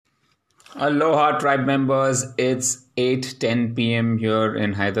Aloha tribe members, it's 8:10 p.m. here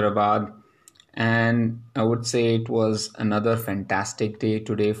in Hyderabad, and I would say it was another fantastic day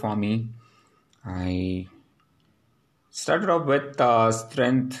today for me. I started off with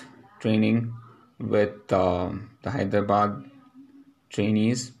strength training with the Hyderabad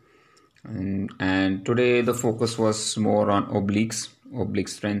trainees, and today the focus was more on oblique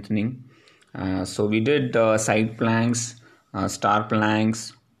strengthening. So we did side planks, star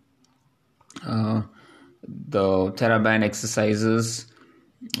planks, uh, the TheraBand exercises,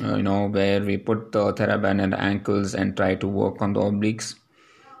 where we put the TheraBand in the ankles and try to work on the obliques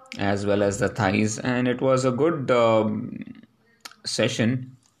as well as the thighs. And it was a good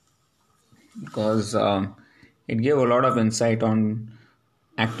session because it gave a lot of insight on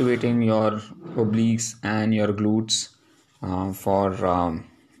activating your obliques and your glutes for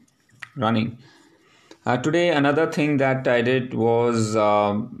running. Today, another thing that I did was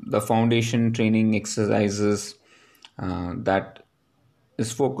the foundation training exercises that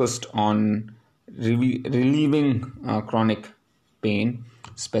is focused on relieving chronic pain,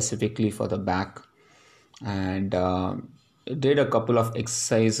 specifically for the back, and did a couple of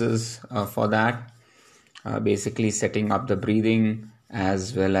exercises for that, basically setting up the breathing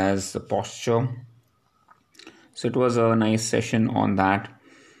as well as the posture. So it was a nice session on that.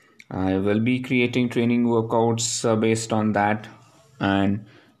 I will be creating training workouts based on that, and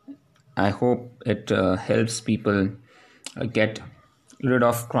I hope it helps people get rid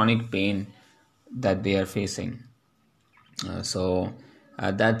of chronic pain that they are facing. So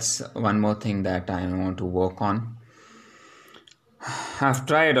that's one more thing that I want to work on. I've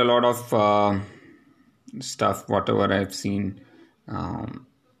tried a lot of stuff, whatever I've seen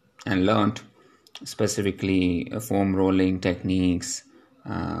and learned, specifically foam rolling techniques,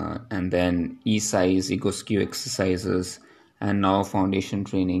 and then E-size, ego skew exercises, and now foundation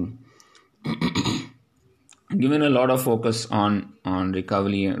training. Given a lot of focus on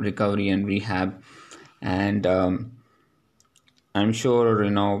recovery and rehab, and I'm sure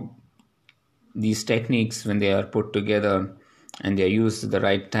these techniques, when they are put together and they are used at the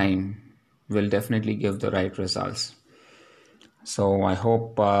right time, will definitely give the right results. So I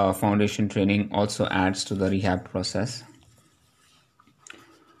hope foundation training also adds to the rehab process.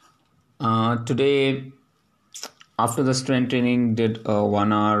 Today, after the strength training, did a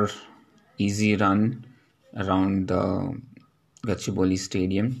 1 hour easy run around the Gachibowli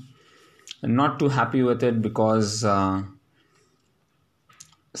Stadium. I'm not too happy with it because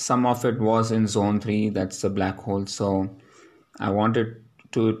some of it was in zone 3, that's the black hole. So I wanted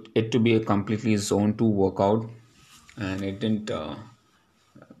it to be a completely zone 2 workout, and it didn't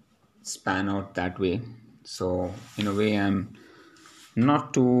span out that way. So in a way, I'm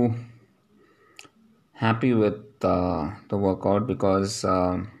not too happy with the workout because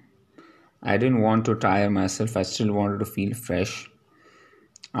I didn't want to tire myself. I still wanted to feel fresh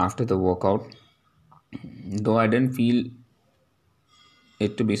after the workout, though I didn't feel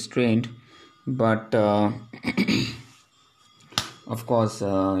it to be strained. But of course,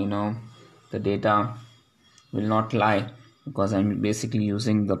 the data will not lie, because I'm basically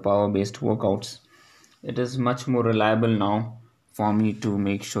using the power-based workouts. It is much more reliable now for me to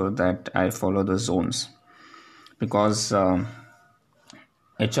make sure that I follow the zones, because HR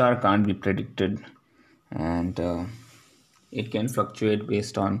can't be predicted, and it can fluctuate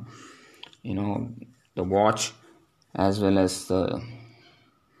based on the watch as well as the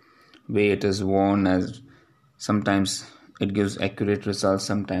way it is worn. As sometimes it gives accurate results,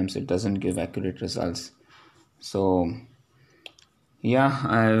 sometimes it doesn't give accurate results. So yeah,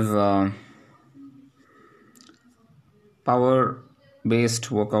 I've power based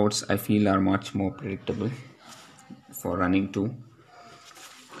workouts I feel are much more predictable for running too.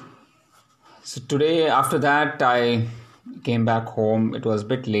 So today, after that, I came back home. It was a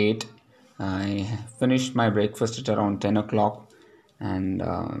bit late. I finished my breakfast at around 10 o'clock and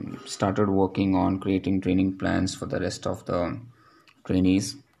started working on creating training plans for the rest of the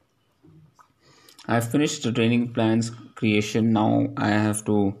trainees. I finished the training plans creation. Now I have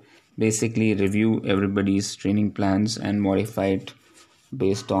to basically review everybody's training plans and modify it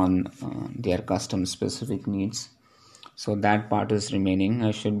based on their custom specific needs. So that part is remaining.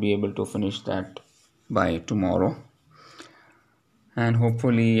 I should be able to finish that by tomorrow. And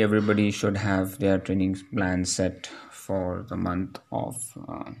hopefully everybody should have their training plan set for the month of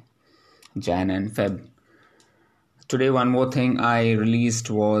Jan and Feb. Today, one more thing I released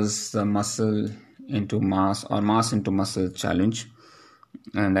was the muscle into mass, or mass into muscle challenge.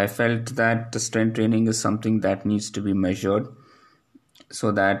 And I felt that the strength training is something that needs to be measured,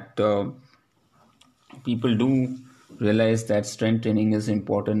 so that people do realize that strength training is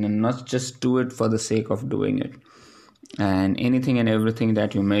important and not just do it for the sake of doing it. And anything and everything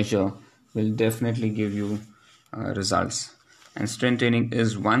that you measure will definitely give you results. And strength training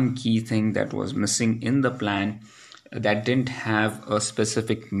is one key thing that was missing in the plan, that didn't have a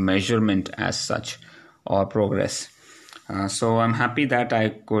specific measurement as such or progress. So I'm happy that I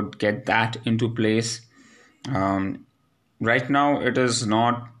could get that into place. Right now, it is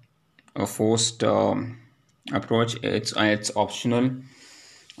not a forced approach. It's optional.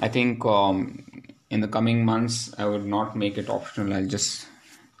 I think in the coming months, I would not make it optional. I'll just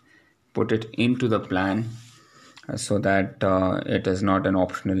put it into the plan so that it is not an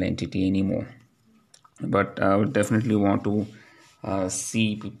optional entity anymore. But I would definitely want to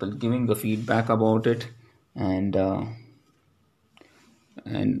see people giving the feedback about it and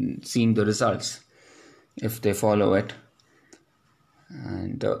seeing the results if they follow it.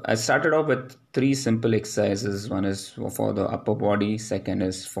 And I started off with 3 simple exercises. One is for the upper body, second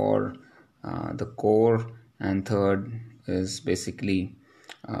is for the core, and third is basically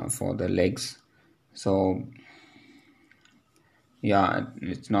for the legs. So yeah,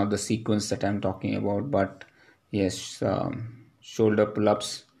 it's not the sequence that I'm talking about, but yes, shoulder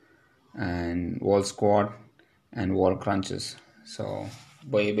pull-ups and wall squat and wall crunches. So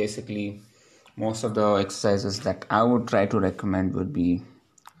basically most of the exercises that I would try to recommend would be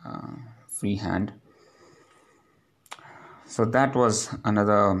freehand. So that was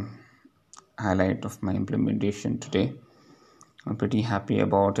another highlight of my implementation today. I'm pretty happy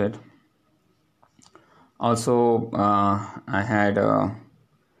about it. Also, I had a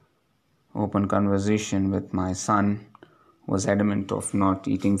open conversation with my son, who was adamant of not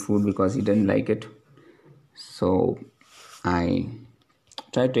eating food because he didn't like it. So I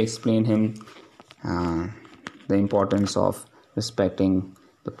tried to explain him the importance of respecting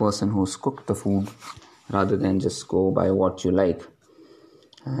the person who's cooked the food rather than just go by what you like.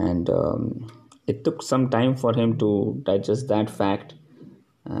 And it took some time for him to digest that fact,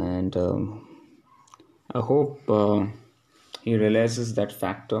 and I hope he realizes that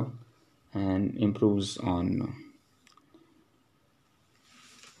factor and improves on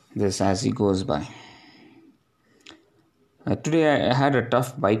this as he goes by. Today I had a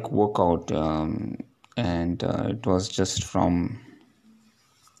tough bike workout, and it was just from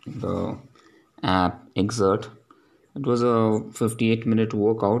the app Exert. It was a 58-minute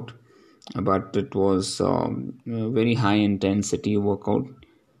workout, but it was a very high intensity workout.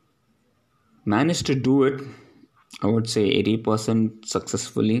 Managed to do it, I would say 80%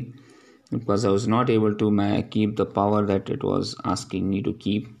 successfully, because I was not able to keep the power that it was asking me to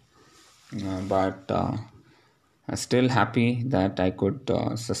keep. But I'm still happy that I could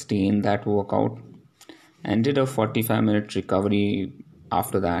sustain that workout and did a 45-minute recovery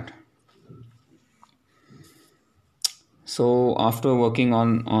after that. So after working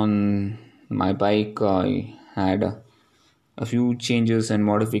on my bike, I had a few changes and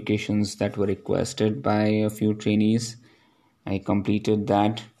modifications that were requested by a few trainees. I completed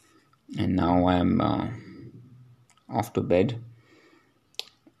that, and now I'm off to bed.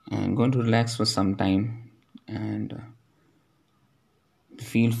 I'm going to relax for some time and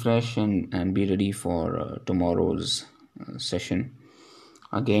feel fresh and be ready for tomorrow's session.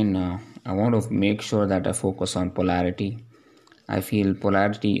 Again, I want to make sure that I focus on polarity. I feel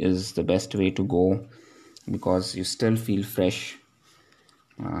polarity is the best way to go because you still feel fresh.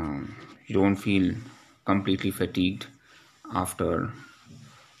 You don't feel completely fatigued after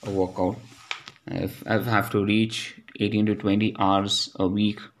a workout. If I have to reach 18 to 20 hours a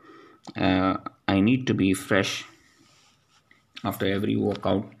week, I need to be fresh after every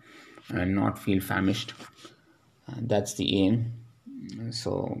workout and not feel famished. That's the aim.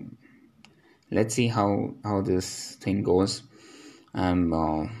 So let's see how this thing goes.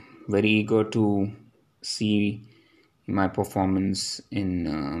 I'm very eager to see my performance in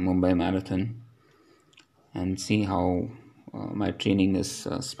Mumbai Marathon and see how my training is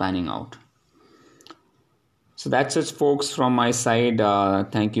spanning out. So that's it, folks, from my side.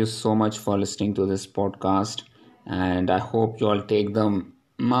 Thank you so much for listening to this podcast, and I hope you all take the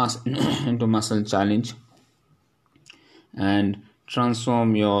into muscle challenge and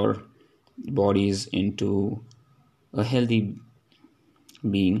transform your bodies into a healthy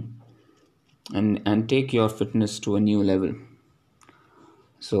being and take your fitness to a new level.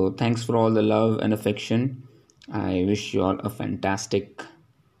 So thanks for all the love and affection. I wish you all a fantastic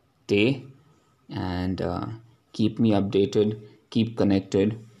day, and keep me updated, keep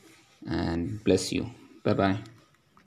connected, and bless you. Bye bye.